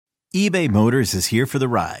eBay Motors is here for the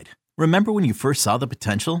ride. Remember when you first saw the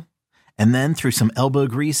potential? And then through some elbow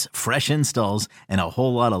grease, fresh installs, and a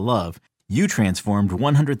whole lot of love, you transformed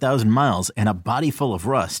 100,000 miles and a body full of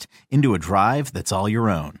rust into a drive that's all your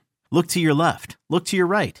own. Look to your left. Look to your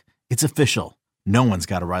right. It's official. No one's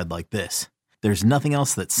got a ride like this. There's nothing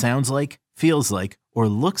else that sounds like, feels like, or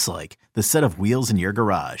looks like the set of wheels in your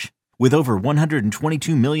garage. With over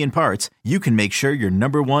 122 million parts, you can make sure your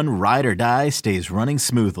number one ride or die stays running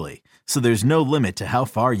smoothly. So there's no limit to how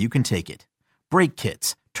far you can take it. Brake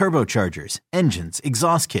kits, turbochargers, engines,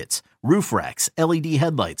 exhaust kits, roof racks, LED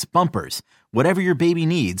headlights, bumpers, whatever your baby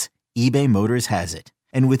needs, eBay Motors has it.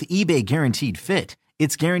 And with eBay Guaranteed Fit,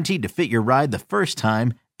 it's guaranteed to fit your ride the first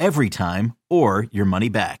time, every time, or your money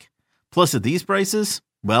back. Plus at these prices,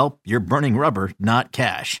 well, you're burning rubber, not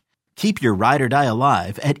cash. Keep your ride or die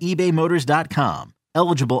alive at ebaymotors.com.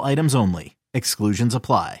 Eligible items only. Exclusions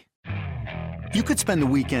apply. You could spend the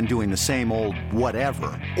weekend doing the same old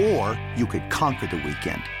whatever, or you could conquer the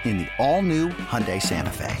weekend in the all-new Hyundai Santa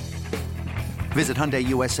Fe. Visit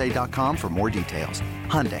HyundaiUSA.com for more details.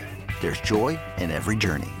 Hyundai, there's joy in every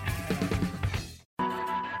journey.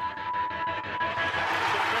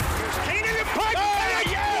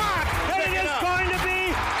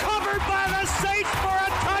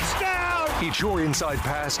 It's your inside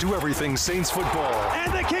pass to everything Saints football.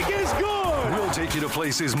 And the kick is good! We'll take you to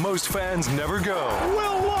places most fans never go.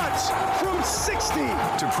 We'll watch from 60.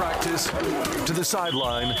 To practice, to the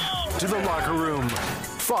sideline, to the locker room.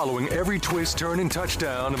 Following every twist, turn, and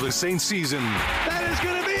touchdown of the Saints season. That is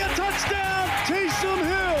going to be a touchdown! Taysom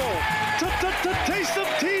Hill! Taysom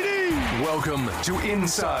TD! Welcome to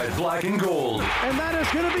Inside Black and Gold. And that is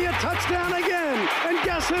going to be a touchdown again. And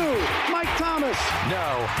guess who? Mike Thomas.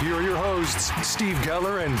 Now, here are your hosts, Steve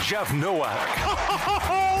Geller and Jeff Nowak.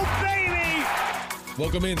 Oh, baby!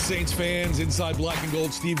 Welcome in, Saints fans. Inside Black and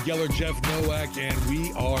Gold, Steve Geller, Jeff Nowak, and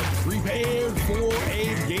we are prepared for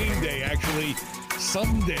a game day. Actually,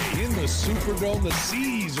 Sunday in the Superdome, the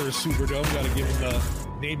Caesar Superdome. Got to give them the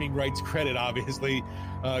naming rights credit, obviously.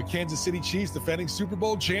 Kansas City Chiefs, defending Super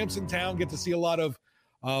Bowl champs in town. Get to see a lot of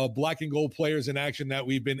black and gold players in action that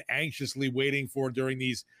we've been anxiously waiting for during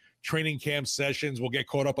these training camp sessions. We'll get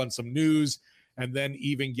caught up on some news and then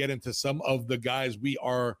even get into some of the guys we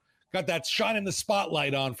are got that shining the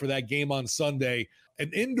spotlight on for that game on Sunday.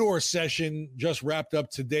 An indoor session just wrapped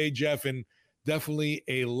up today, Jeff, and definitely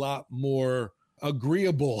a lot more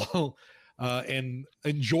agreeable and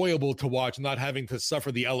enjoyable to watch, not having to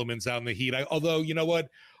suffer the elements out in the heat. Although, you know what?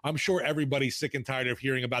 I'm sure everybody's sick and tired of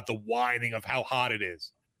hearing about the whining of how hot it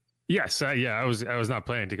is. Yes, I was not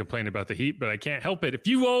planning to complain about the heat, but I can't help it if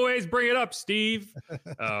you always bring it up, Steve.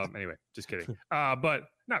 Anyway, just kidding. But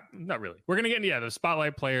not really. We're gonna get the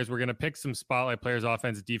spotlight players. We're gonna pick some spotlight players,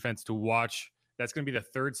 offense, defense, to watch. That's gonna be the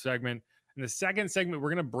third segment. In the second segment, we're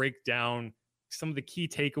gonna break down some of the key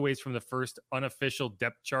takeaways from the first unofficial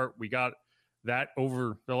depth chart. We got that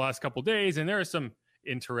over the last couple days, and there are some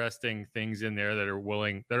interesting things in there that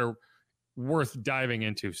are worth diving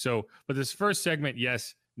into. So, but this first segment,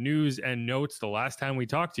 yes, news and notes. The last time we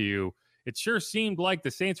talked to you, it sure seemed like the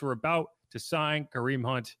Saints were about to sign Kareem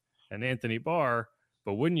Hunt and Anthony Barr,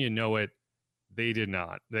 but wouldn't you know it, they did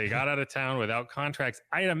not. They got out of town without contracts.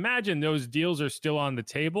 I'd imagine those deals are still on the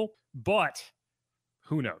table, but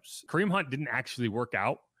who knows? Kareem Hunt didn't actually work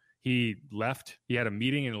out. He left. He had a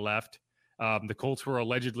meeting and left. The Colts were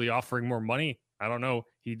allegedly offering more money. I don't know.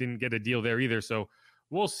 He didn't get a deal there either. So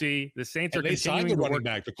we'll see. The Saints are continuing signed the running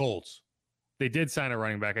back, the Colts. They did sign a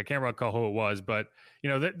running back. I can't recall who it was, but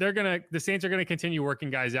the Saints are gonna continue working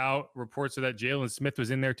guys out. Reports are that Jalen Smith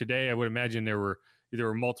was in there today. I would imagine there were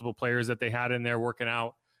multiple players that they had in there working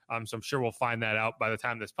out. So I'm sure we'll find that out by the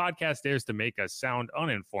time this podcast airs to make us sound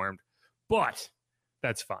uninformed. But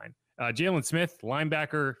that's fine. Jalen Smith,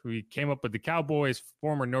 linebacker, who came up with the Cowboys,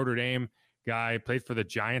 former Notre Dame guy, played for the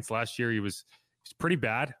Giants last year. He was pretty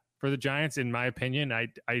bad for the Giants, in my opinion.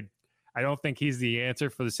 I don't think he's the answer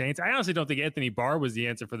for the Saints. I honestly don't think Anthony Barr was the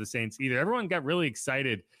answer for the Saints either. Everyone got really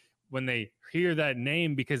excited when they hear that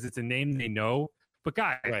name because it's a name they know. But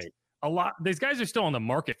guys, these guys are still on the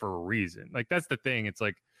market for a reason. Like, that's the thing. It's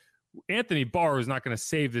like Anthony Barr is not going to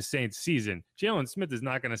save the Saints season. Jalen Smith is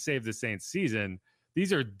not going to save the Saints season.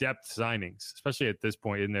 These are depth signings, especially at this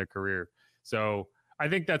point in their career. So I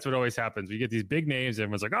think that's what always happens. We get these big names.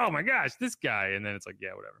 Everyone's like, oh my gosh, this guy. And then it's like,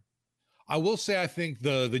 yeah, whatever. I will say I think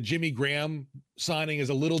the Jimmy Graham signing is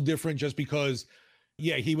a little different just because,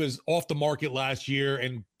 he was off the market last year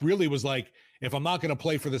and really was like, if I'm not going to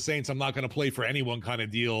play for the Saints, I'm not going to play for anyone kind of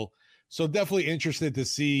deal. So definitely interested to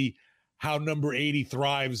see how number 80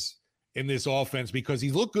 thrives in this offense because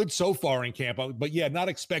he's looked good so far in camp. But yeah, not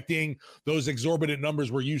expecting those exorbitant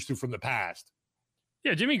numbers we're used to from the past.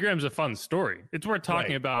 Yeah, Jimmy Graham's a fun story. It's worth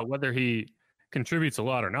talking about whether he contributes a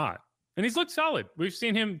lot or not. And he's looked solid. We've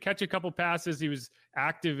seen him catch a couple passes. He was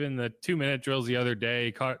active in the 2-minute drills the other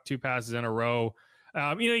day, caught 2 passes in a row.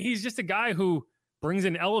 He's just a guy who brings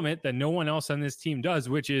an element that no one else on this team does,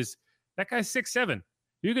 which is that guy's 6'7".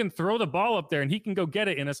 You can throw the ball up there and he can go get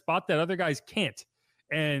it in a spot that other guys can't.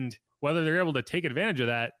 And whether they're able to take advantage of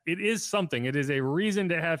that, it is something. It is a reason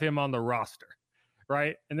to have him on the roster,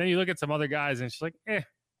 right? And then you look at some other guys and it's like,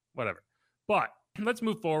 whatever. But let's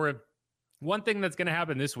move forward. One thing that's going to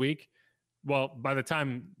happen this week, well, by the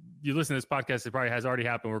time you listen to this podcast, it probably has already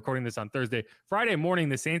happened. We're recording this on Thursday. Friday morning,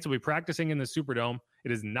 the Saints will be practicing in the Superdome.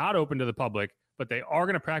 It is not open to the public, but they are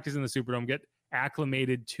going to practice in the Superdome, get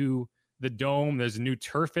acclimated to the dome. There's a new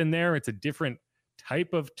turf in there. It's a different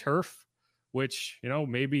type of turf, which,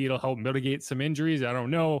 maybe it'll help mitigate some injuries. I don't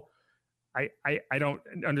know. I don't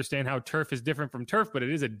understand how turf is different from turf, but it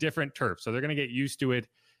is a different turf. So they're going to get used to it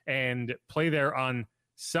and play there on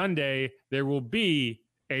Sunday. There will be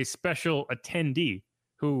a special attendee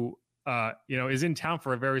who, is in town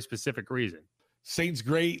for a very specific reason. Saints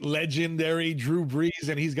great, legendary Drew Brees,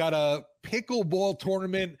 and he's got a pickleball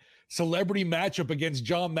tournament celebrity matchup against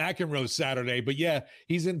John McEnroe Saturday. But yeah,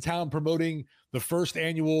 he's in town promoting the first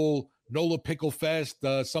annual NOLA Pickle Fest,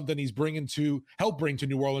 something he's help bring to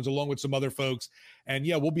New Orleans along with some other folks. And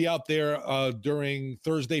yeah, we'll be out there during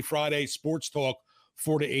Thursday, Friday, Sports Talk,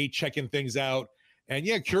 4 to 8, checking things out. And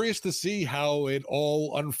yeah, curious to see how it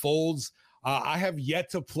all unfolds. I have yet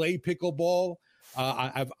to play pickleball.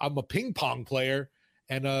 I'm a ping pong player,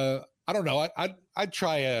 and I don't know. I'd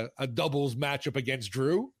try a doubles matchup against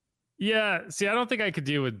Drew. Yeah, see, I don't think I could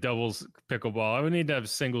deal with doubles pickleball. I would need to have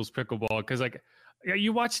singles pickleball because,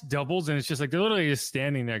 you watch doubles and it's just they're literally just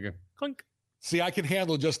standing there going clink. See, I can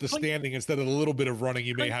handle just the clink, standing instead of the little bit of running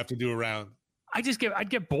you may have to do around. I'd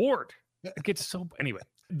get bored. Anyway.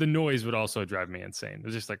 The noise would also drive me insane. It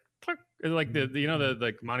was just click, like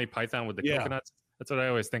the Monty Python with the coconuts. That's what I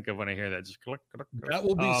always think of when I hear that. Just click, click, click. That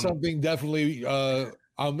will be something definitely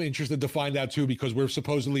I'm interested to find out too, because we're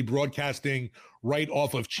supposedly broadcasting right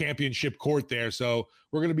off of Championship Court there. So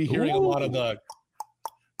we're going to be hearing a lot of the.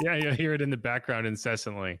 Yeah, you'll hear it in the background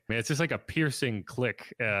incessantly. I mean, it's just like a piercing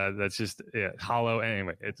click that's just hollow.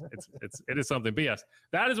 Anyway, it is something. But yes,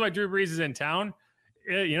 that is why Drew Brees is in town.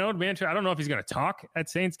 Man, I don't know if he's going to talk at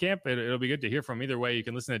Saints camp. It'll be good to hear from either way. You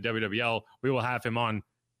can listen to WWL. We will have him on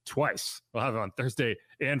twice. We'll have him on Thursday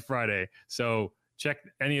and Friday. So check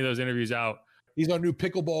any of those interviews out. He's our new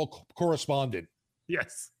pickleball correspondent.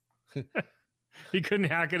 Yes. He couldn't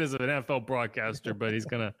hack it as an NFL broadcaster, but he's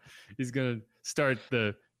gonna start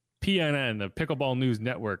the PNN, the Pickleball News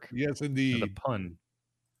Network. Yes, indeed. The pun.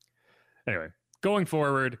 Anyway, going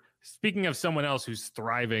forward, speaking of someone else who's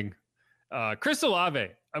thriving, Chris Olave.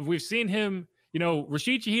 We've seen him,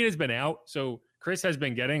 Rashid Shaheed has been out, so Chris has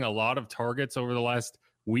been getting a lot of targets over the last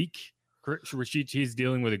week. Rashid Shaheed's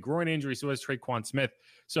dealing with a groin injury, so has Traquan Smith.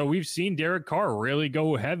 So we've seen Derek Carr really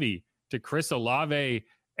go heavy to Chris Olave.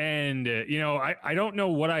 And, I don't know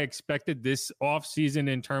what I expected this offseason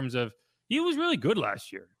in terms of he was really good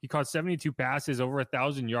last year. He caught 72 passes, over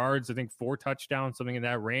 1,000 yards, I think 4 touchdowns, something in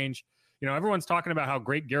that range. Everyone's talking about how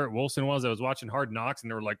great Garrett Wilson was. I was watching Hard Knocks,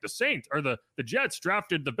 and they were like, the Saints or the Jets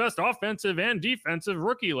drafted the best offensive and defensive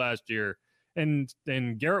rookie last year. And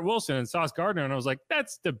Garrett Wilson and Sauce Gardner. And I was like,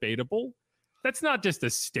 that's debatable. That's not just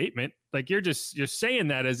a statement. You're saying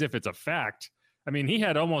that as if it's a fact. I mean, he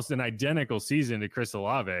had almost an identical season to Chris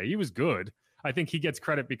Olave. He was good. I think he gets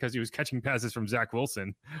credit because he was catching passes from Zach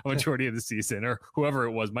Wilson a majority of the season, or whoever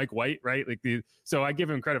it was, Mike White, right? So I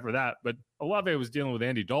give him credit for that. But Olave was dealing with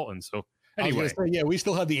Andy Dalton. So anyway, we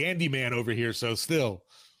still have the Andy man over here. So still,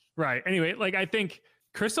 right. Anyway, I think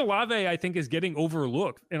Chris Olave, is getting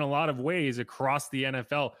overlooked in a lot of ways across the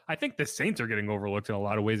NFL. I think the Saints are getting overlooked in a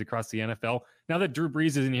lot of ways across the NFL. Now that Drew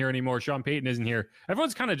Brees isn't here anymore, Sean Payton isn't here,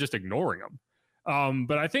 everyone's kind of just ignoring him.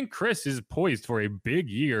 But I think Chris is poised for a big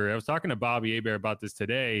year. I was talking to Bobby Hebert about this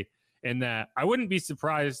today, and that I wouldn't be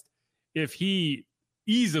surprised if he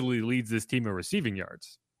easily leads this team in receiving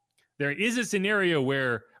yards. There is a scenario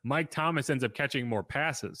where Mike Thomas ends up catching more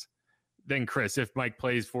passes than Chris if Mike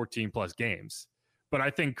plays 14 plus games. But I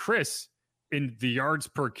think Chris, in the yards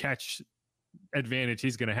per catch advantage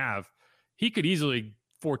he's going to have, he could easily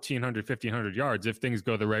 1,400, 1,500 yards if things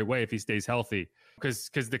go the right way, if he stays healthy. Because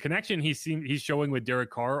the connection he's showing with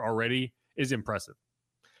Derek Carr already is impressive.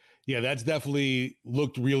 Yeah, that's definitely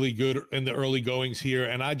looked really good in the early goings here.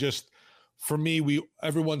 And for me,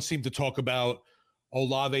 everyone seemed to talk about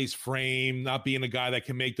Olave's frame, not being a guy that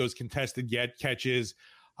can make those contested catches.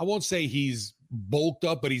 I won't say he's bulked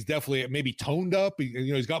up, but he's definitely maybe toned up.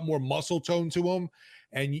 He's got more muscle tone to him.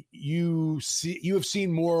 And you have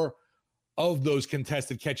seen more of those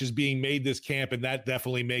contested catches being made this camp, and that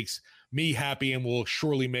definitely makes me happy and will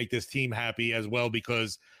surely make this team happy as well,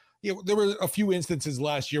 because there were a few instances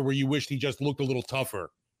last year where you wished he just looked a little tougher.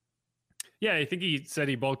 Yeah, I think he said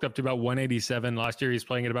he bulked up to about 187. Last year he's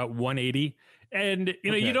playing at about 180. And,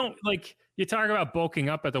 you don't you talk about bulking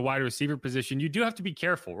up at the wide receiver position. You do have to be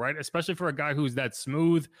careful, right? Especially for a guy who's that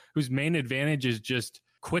smooth, whose main advantage is just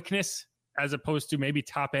quickness as opposed to maybe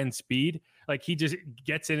top end speed. Like, he just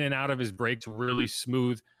gets in and out of his breaks really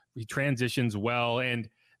smooth. He transitions well, and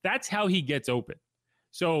that's how he gets open.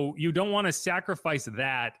 So you don't want to sacrifice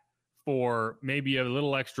that for maybe a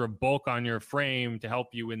little extra bulk on your frame to help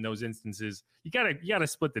you in those instances. You gotta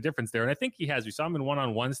split the difference there. And I think he has. We saw him in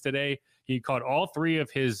one-on-ones today. He caught all 3 of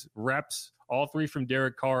his reps, all 3 from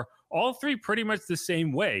Olave-Carr, all 3 pretty much the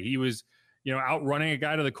same way. He was, outrunning a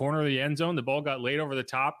guy to the corner of the end zone. The ball got laid over the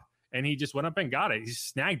top, and he just went up and got it. He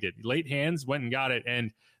snagged it. Late hands, went and got it.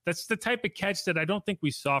 And that's the type of catch that I don't think we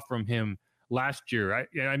saw from him last year.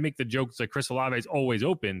 I make the jokes like Chris Olave is always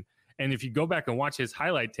open. And if you go back and watch his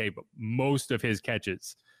highlight tape, most of his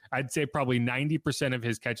catches, I'd say probably 90% of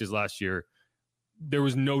his catches last year, there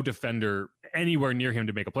was no defender anywhere near him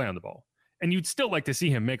to make a play on the ball. And you'd still like to see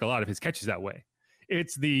him make a lot of his catches that way.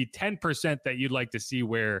 It's the 10% that you'd like to see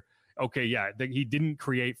where, he didn't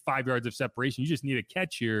create 5 yards of separation. You just need a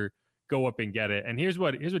catch here, go up and get it. And here's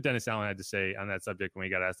what Dennis Allen had to say on that subject when he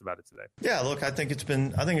got asked about it today. Yeah, look, I think it's been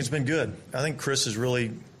good. I think Chris is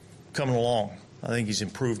really coming along. I think he's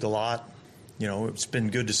improved a lot. It's been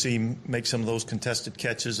good to see him make some of those contested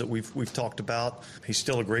catches that we've talked about. He's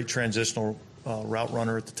still a great transitional route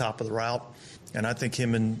runner at the top of the route. And I think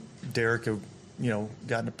him and Derek have,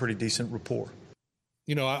 gotten a pretty decent rapport.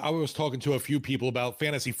 I was talking to a few people about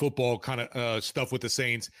fantasy football kind of stuff with the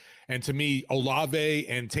Saints. And to me, Olave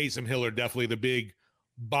and Taysom Hill are definitely the big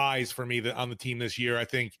buys for me on the team this year. I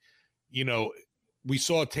think, we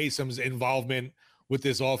saw Taysom's involvement with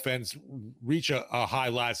this offense reach a high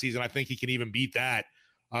last season. I think he can even beat that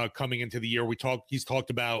coming into the year. He's talked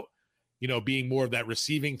about, being more of that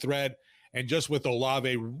receiving threat. And just with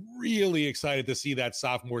Olave, really excited to see that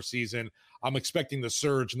sophomore season. I'm expecting the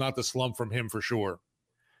surge, not the slump from him for sure.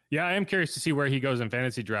 Yeah, I am curious to see where he goes in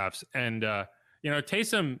fantasy drafts. And,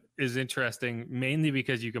 Taysom is interesting mainly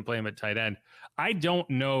because you can play him at tight end. I don't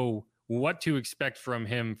know what to expect from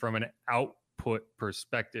him from an output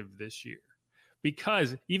perspective this year.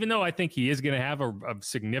 Because even though I think he is going to have a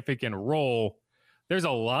significant role, there's a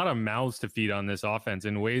lot of mouths to feed on this offense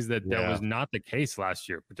in ways that was not the case last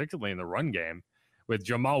year, particularly in the run game. With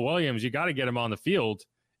Jamal Williams, you got to get him on the field,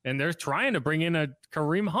 and they're trying to bring in a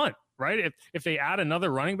Kareem Hunt, right? If they add another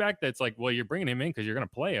running back that's like, well, you're bringing him in because you're going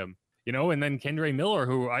to play him, and then Kendre Miller,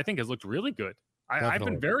 who I think has looked really good. I've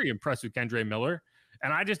been very impressed with Kendre Miller,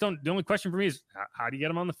 and I just don't. The only question for me is how do you get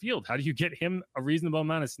him on the field? How do you get him a reasonable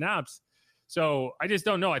amount of snaps? So I just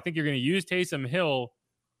don't know. I think you're going to use Taysom Hill,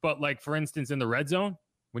 but like, for instance, in the red zone,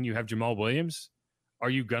 when you have Jamal Williams, are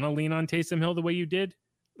you going to lean on Taysom Hill the way you did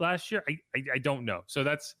last year? I don't know. So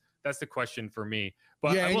that's the question for me.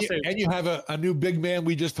 But yeah, and you have a new big man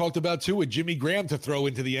we just talked about too, with Jimmy Graham to throw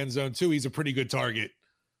into the end zone too. He's a pretty good target.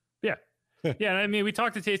 Yeah. Yeah. I mean, we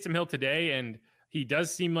talked to Taysom Hill today, and he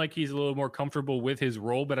does seem like he's a little more comfortable with his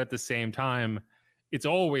role, but at the same time, it's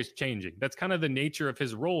always changing. That's kind of the nature of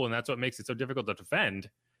his role, and that's what makes it so difficult to defend,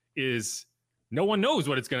 is no one knows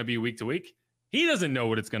what it's going to be week to week. He doesn't know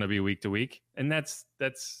what it's going to be week to week, and that's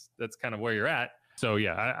kind of where you're at. So,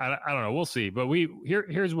 yeah, I don't know. We'll see. But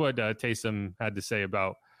here's what Taysom had to say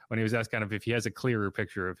about when he was asked kind of if he has a clearer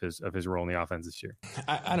picture of his role in the offense this year.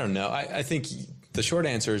 I don't know. I think the short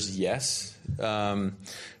answer is yes.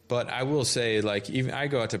 But I will say, like, even I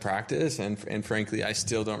go out to practice, and frankly, I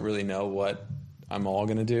still don't really know what I'm all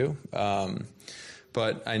going to do.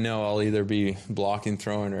 But I know I'll either be blocking,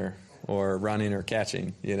 throwing, or running or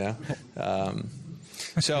catching,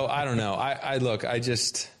 So I don't know. I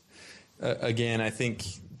just, again, I think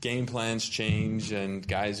game plans change and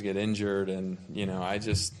guys get injured. And,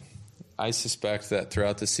 I suspect that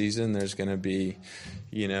throughout the season there's going to be,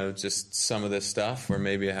 just some of this stuff where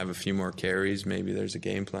maybe I have a few more carries. Maybe there's a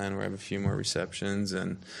game plan where I have a few more receptions,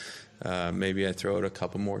 and maybe I throw it a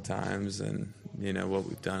couple more times and, what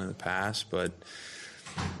we've done in the past. But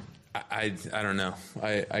I don't know.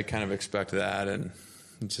 I kind of expect that and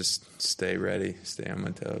just stay ready, stay on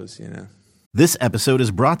my toes, This episode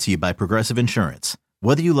is brought to you by Progressive Insurance.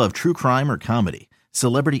 Whether you love true crime or comedy,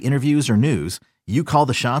 celebrity interviews or news, You call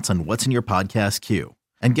the shots on what's in your podcast queue.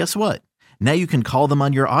 And guess what? Now you can call them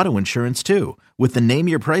on your auto insurance too with the Name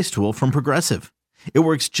Your Price tool from Progressive. It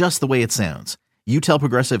works just the way it sounds. You tell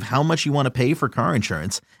Progressive how much you want to pay for car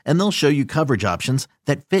insurance, and they'll show you coverage options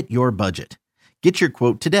that fit your budget. Get your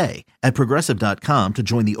quote today at Progressive.com to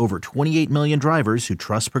join the over 28 million drivers who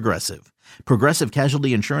trust Progressive. Progressive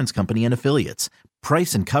Casualty Insurance Company and Affiliates.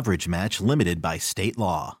 Price and coverage match limited by state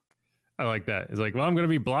law. I like that. It's like, well, I'm going to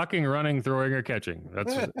be blocking, running, throwing, or catching.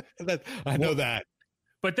 That's I know that.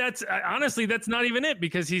 But that's honestly, that's not even it,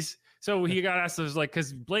 because he got asked, it was like,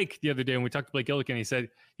 because Blake the other day when we talked to Blake Gillikin, he said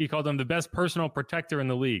he called him the best personal protector in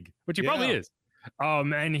the league, which he probably is.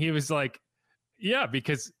 And he was like, yeah,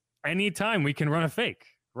 because anytime we can run a fake,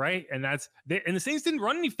 right? And the Saints didn't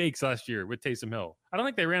run any fakes last year with Taysom Hill. I don't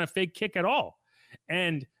think they ran a fake kick at all.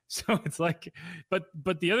 And so it's like, but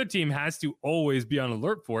the other team has to always be on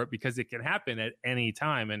alert for it because it can happen at any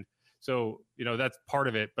time. And so, that's part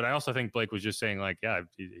of it. But I also think Blake was just saying, like, yeah,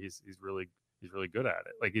 he's really good at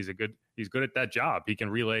it. Like he's good at that job. He can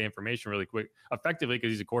relay information really quick, effectively,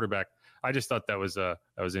 because he's a quarterback. I just thought that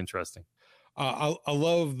was interesting. I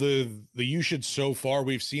love the usage so far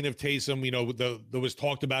we've seen of Taysom. There was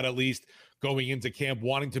talked about at least going into camp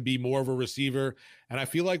wanting to be more of a receiver, and I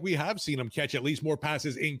feel like we have seen him catch at least more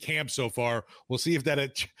passes in camp so far. We'll see if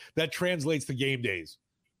that translates to game days.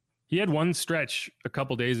 He had one stretch a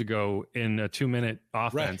couple days ago in a 2-minute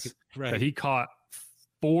offense that he caught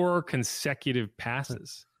 4 consecutive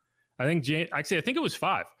passes. I think it was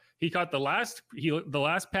 5. He caught the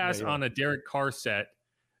last pass on a Derek Carr set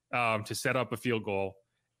to set up a field goal,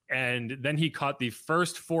 and then he caught the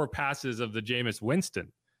first 4 passes of the Jameis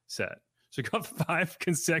Winston set. So he got 5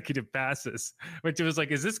 consecutive passes, which was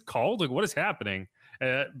like, is this called? Like, what is happening?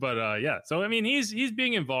 Yeah. So I mean, he's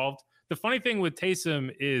being involved. The funny thing with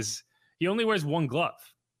Taysom is he only wears one glove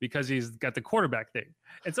because he's got the quarterback thing.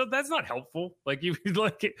 And so that's not helpful. Like if he's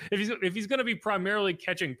going to be primarily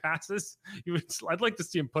catching passes, I'd like to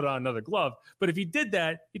see him put on another glove. But if he did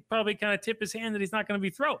that, he'd probably kind of tip his hand that he's not going to be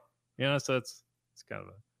throwing. So it's kind of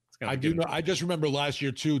I do know. I just remember last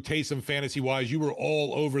year too, Taysom fantasy wise, you were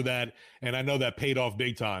all over that. And I know that paid off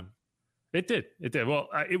big time. It did. Well,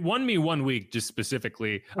 it won me one week just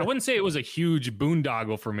specifically. I wouldn't say it was a huge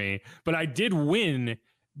boondoggle for me, but I did win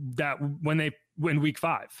that when week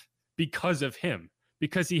 5 because of him,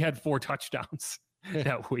 because he had 4 touchdowns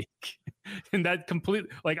that week. And that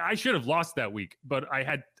I should have lost that week, but I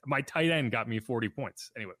had my tight end got me 40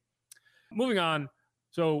 points. Anyway, moving on.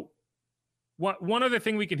 So one other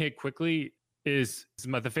thing we can hit quickly is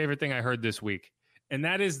the favorite thing I heard this week, and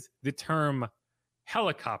that is the term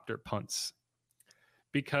helicopter punts,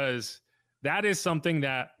 because that is something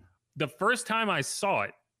that the first time I saw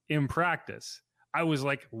it in practice, I was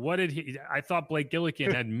like, I thought Blake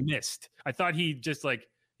Gillikin had missed. I thought he just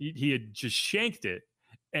he had just shanked it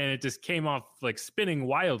and it just came off like spinning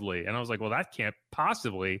wildly. And I was like, well, that can't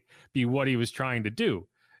possibly be what he was trying to do.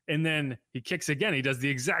 And then he kicks again. He does the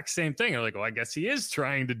exact same thing. I'm like, well, I guess he is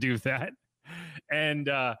trying to do that. And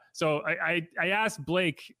so I asked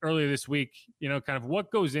Blake earlier this week, kind of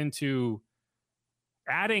what goes into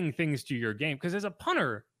adding things to your game. Because as a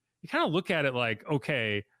punter, you kind of look at it like,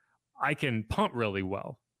 okay, I can punt really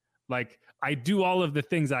well. Like I do all of the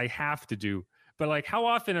things I have to do. But like, how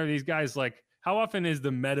often are these guys how often is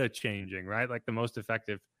the meta changing, right? Like the most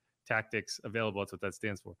effective tactics available. That's what that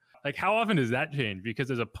stands for. Like how often does that change? Because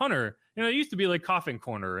as a punter, it used to be like coffin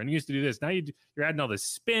corner and you used to do this. Now you're adding all this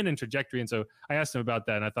spin and trajectory. And so I asked him about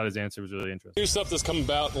that and I thought his answer was really interesting. New stuff that's come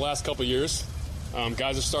about the last couple of years.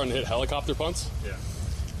 Guys are starting to hit helicopter punts,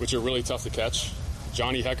 which are really tough to catch.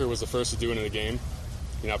 Johnny Hecker was the first to do it in the game.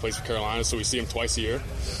 He now plays for Carolina, so we see him twice a year.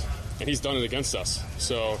 And he's done it against us.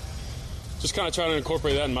 So just kind of trying to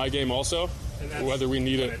incorporate that in my game also, whether we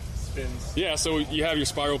need it. Yeah, so you have your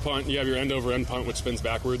spiral punt, you have your end over end punt, which spins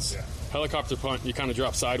backwards. Yeah. Helicopter punt, you kind of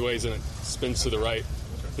drop sideways and it spins to the right.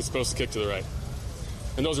 It's supposed to kick to the right.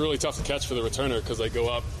 And those are really tough to catch for the returner because they go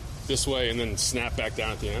up this way and then snap back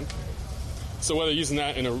down at the end. So whether using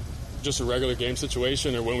that in just a regular game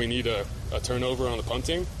situation or when we need a turnover on the punt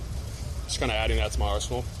team, just kind of adding that to my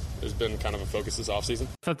arsenal has been kind of a focus this offseason.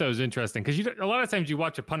 I thought that was interesting because a lot of times you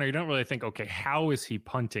watch a punter, you don't really think, okay, how is he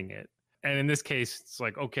punting it? And in this case, it's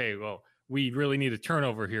like, okay, well, we really need a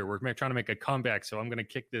turnover here. We're trying to make a comeback, so I'm going to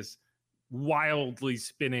kick this wildly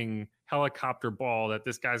spinning helicopter ball that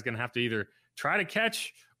this guy's going to have to either try to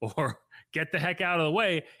catch or get the heck out of the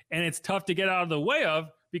way. And it's tough to get out of the way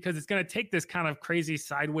of because it's going to take this kind of crazy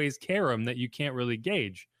sideways carom that you can't really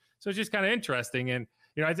gauge. So it's just kind of interesting. And,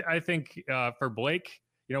 I think for Blake,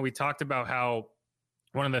 we talked about how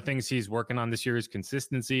One of the things he's working on this year is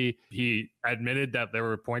consistency. He admitted that there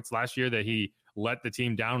were points last year that he let the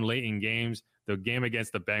team down late in games. The game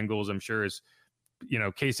against the Bengals, I'm sure, is,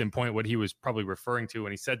 case in point what he was probably referring to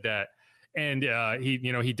when he said that. And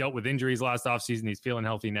he dealt with injuries last offseason. He's feeling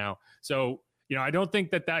healthy now. So, I don't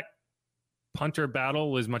think that punter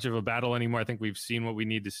battle is much of a battle anymore. I think we've seen what we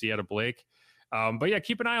need to see out of Blake. But yeah,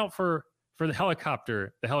 keep an eye out for the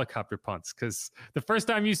helicopter punts, because the first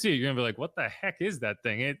time you see it, you're gonna be like, what the heck is that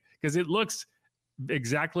thing? Because it looks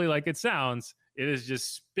exactly like it sounds. It is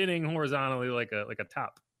just spinning horizontally like a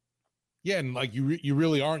top. Yeah, and like you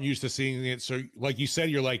really aren't used to seeing it. So like you said,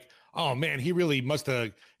 you're like, oh man, he really must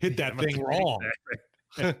have hit that thing wrong.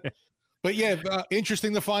 But yeah,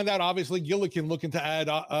 interesting to find out. Obviously, Gillikin looking to add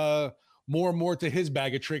more and more to his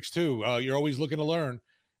bag of tricks too. You're always looking to learn,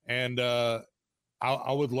 and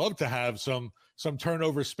I would love to have some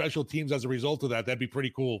turnover special teams as a result of that. That'd be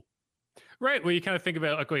pretty cool. Right. Well, you kind of think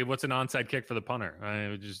about, okay, what's an onside kick for the punter?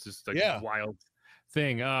 It was just like a wild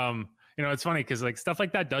thing. It's funny because like stuff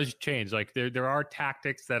like that does change. Like there are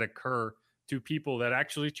tactics that occur to people that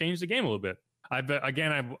actually change the game a little bit. I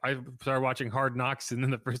started watching Hard Knocks, and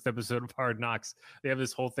in the first episode of Hard Knocks, they have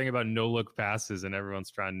this whole thing about no-look passes, and everyone's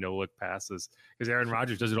trying no-look passes because Aaron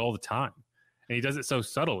Rodgers does it all the time, and he does it so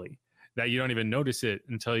subtly that you don't even notice it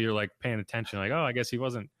until you're like paying attention. Like, oh, I guess he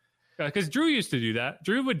wasn't. Because Drew used to do that.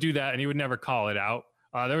 Drew would do that, and he would never call it out.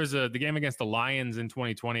 There was the game against the Lions in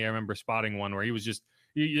 2020. I remember spotting one where he was just,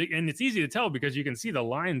 and it's easy to tell because you can see the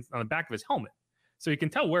lines on the back of his helmet. So you can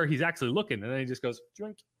tell where he's actually looking. And then he just goes,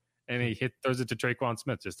 drink. And he throws it to Traquan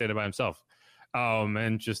Smith, just stayed by himself.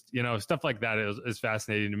 And just, stuff like that is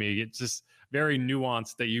fascinating to me. It's just very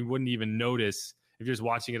nuanced that you wouldn't even notice if you're just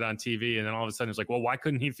watching it on TV. And then all of a sudden it's like, well, why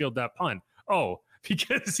couldn't he field that punt? Oh,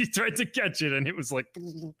 because he tried to catch it and it was like,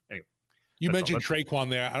 anyway. You mentioned Traquan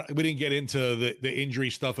there. We didn't get into the injury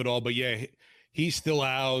stuff at all, but yeah, he's still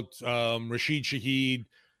out. Rashid Shaheed,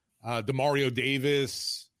 Demario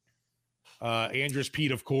Davis, Andres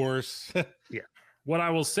Pete, of course. Yeah. What I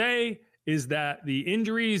will say is that the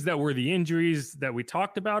injuries that were the injuries that we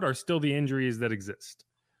talked about are still the injuries that exist,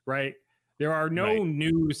 right? There are no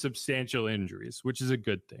new substantial injuries, which is a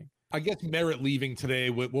good thing. I guess Merritt leaving today,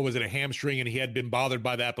 what was it, a hamstring, and he had been bothered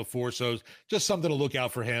by that before, so just something to look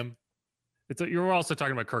out for him. You're also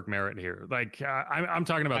talking about Kirk Merritt here. Like I'm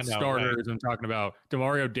talking about starters. Right? I'm talking about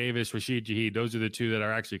Demario Davis, Rashid Shaheed. Those are the two that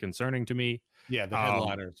are actually concerning to me. Yeah, the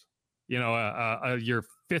headliners. Your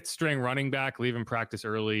fifth string running back leaving practice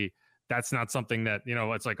early. That's not something that,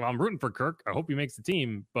 it's like, well, I'm rooting for Kirk. I hope he makes the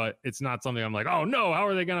team, but it's not something I'm like, oh no, how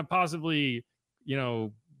are they going to possibly,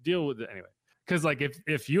 deal with it anyway? Because like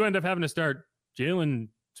if you end up having to start Jalen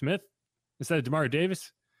Smith instead of Demario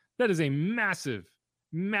Davis, that is a massive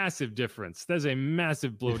difference. That's a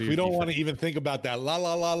massive blow to your We don't defense. want to even think about that. La,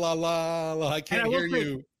 la, la, la, la, la. I can't hear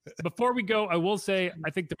you. Before we go, I will say, I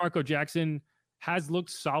think DeMarco Jackson has looked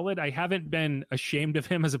solid. I haven't been ashamed of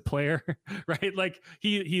him as a player, right? Like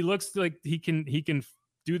he looks like he can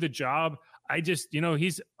do the job. I just,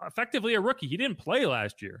 he's effectively a rookie. He didn't play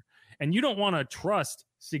last year. And you don't want to trust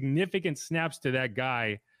significant snaps to that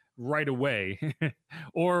guy right away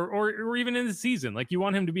or even in the season. Like you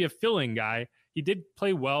want him to be a filling guy. He did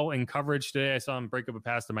play well in coverage today. I saw him break up a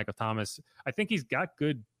pass to Michael Thomas. I think he's got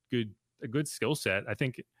a good skill set. I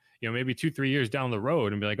think, maybe 2-3 years down the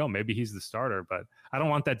road and be like, oh, maybe he's the starter, but I don't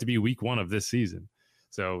want that to be week one of this season.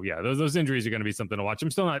 So yeah, those injuries are going to be something to watch.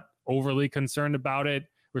 I'm still not overly concerned about it.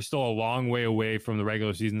 We're still a long way away from the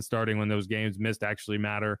regular season starting when those games missed actually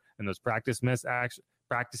matter and those practices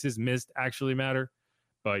missed actually matter.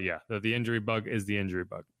 But yeah, the injury bug is the injury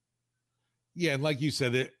bug. Yeah, and like you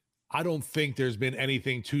said, I don't think there's been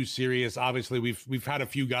anything too serious. Obviously, we've had a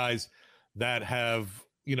few guys that have,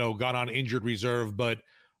 gone on injured reserve, but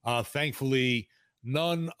thankfully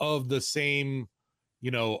none of the same,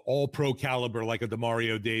 all pro caliber like a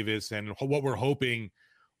Demario Davis and what we're hoping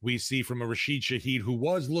we see from a Rashid Shaheed, who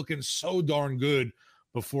was looking so darn good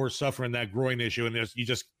before suffering that groin issue. And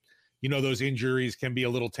those injuries can be a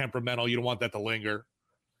little temperamental. You don't want that to linger.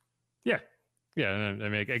 Yeah. Yeah. And I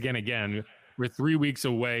mean, again, we're 3 weeks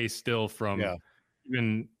away still from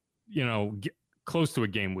even, close to a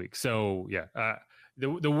game week. So yeah,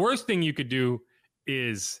 the worst thing you could do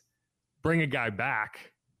is bring a guy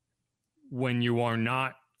back when you are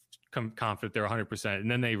not confident they're 100%, and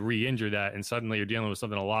then they re-injure that, and suddenly you're dealing with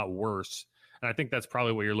something a lot worse. And I think that's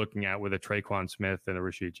probably what you're looking at with a Traquan Smith and a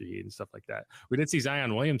Rashid Shaheed and stuff like that. We did see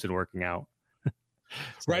Zion Williamson working out.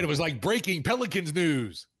 Right. It was like breaking Pelicans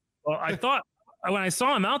news. Well, I thought when I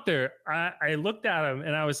saw him out there, I looked at him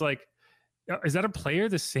and I was like, is that a player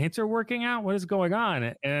the Saints are working out? What is going on?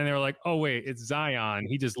 And then they were like, oh, wait, it's Zion.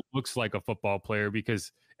 He just looks like a football player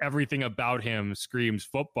because everything about him screams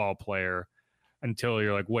football player, until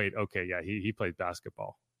you're like, wait, okay, yeah, he plays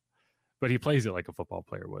basketball, but he plays it like a football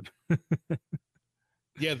player would.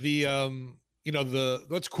 Yeah,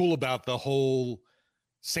 what's cool about the whole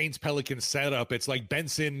Saints Pelicans setup, it's like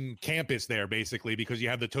Benson campus there, basically, because you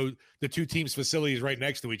have the two teams' facilities right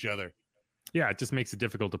next to each other. Yeah, it just makes it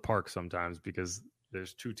difficult to park sometimes because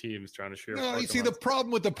there's two teams trying to share. No, you see, the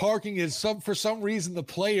problem with the parking is for some reason the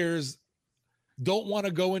players don't want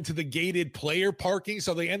to go into the gated player parking,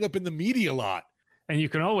 so they end up in the media lot. And you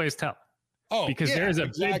can always tell. Oh, because there's a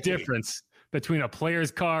big difference between a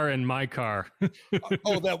player's car and my car.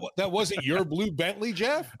 Oh, that wasn't your blue Bentley,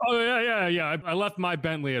 Jeff? Oh, yeah. I left my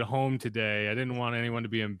Bentley at home today. I didn't want anyone to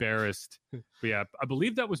be embarrassed. But yeah, I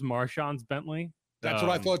believe that was Marshawn's Bentley. That's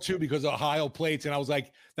what I thought too, because of Ohio plates, and I was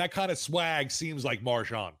like, that kind of swag seems like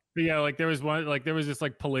Marshawn. But yeah, like there was this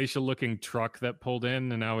like palatial looking truck that pulled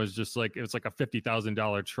in, and I was just like, it was like a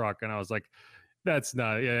 $50,000 truck, and I was like, that's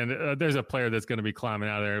not. Yeah, and there's a player that's going to be climbing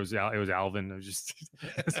out of there. It was Alvin. It was just,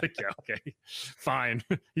 it's like, yeah, okay, fine.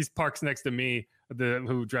 He parks next to me,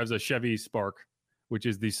 who drives a Chevy Spark, which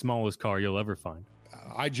is the smallest car you'll ever find.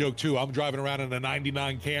 I joke too. I'm driving around in a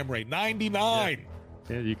 99 Camry. 99. Yeah.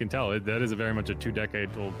 Yeah, you can tell that is very much a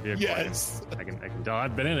 2-decade-old vehicle. Yes, I can tell.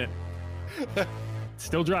 I've been in it.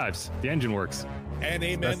 Still drives. The engine works. And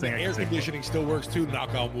amen. The air conditioning still works too.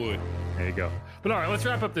 Knock on wood. There you go. But all right, let's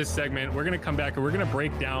wrap up this segment. We're going to come back and we're going to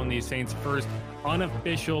break down the Saints' first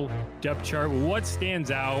unofficial depth chart. What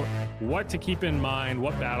stands out? What to keep in mind?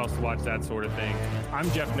 What battles to watch? That sort of thing.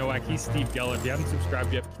 I'm Jeff Nowak. He's Steve Geller. If you haven't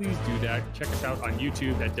subscribed yet, please do that. Check us out on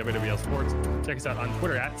YouTube at WWL Sports. Check us out on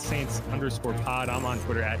Twitter at Saints_pod. I'm on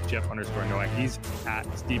Twitter at Jeff_Nowak. He's at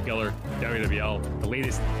Steve Geller WWL. The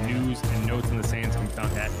latest news and notes on the Saints can be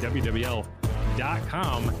found at WWL.com.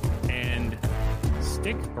 And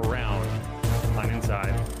stick around on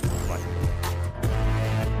Inside Black and Gold.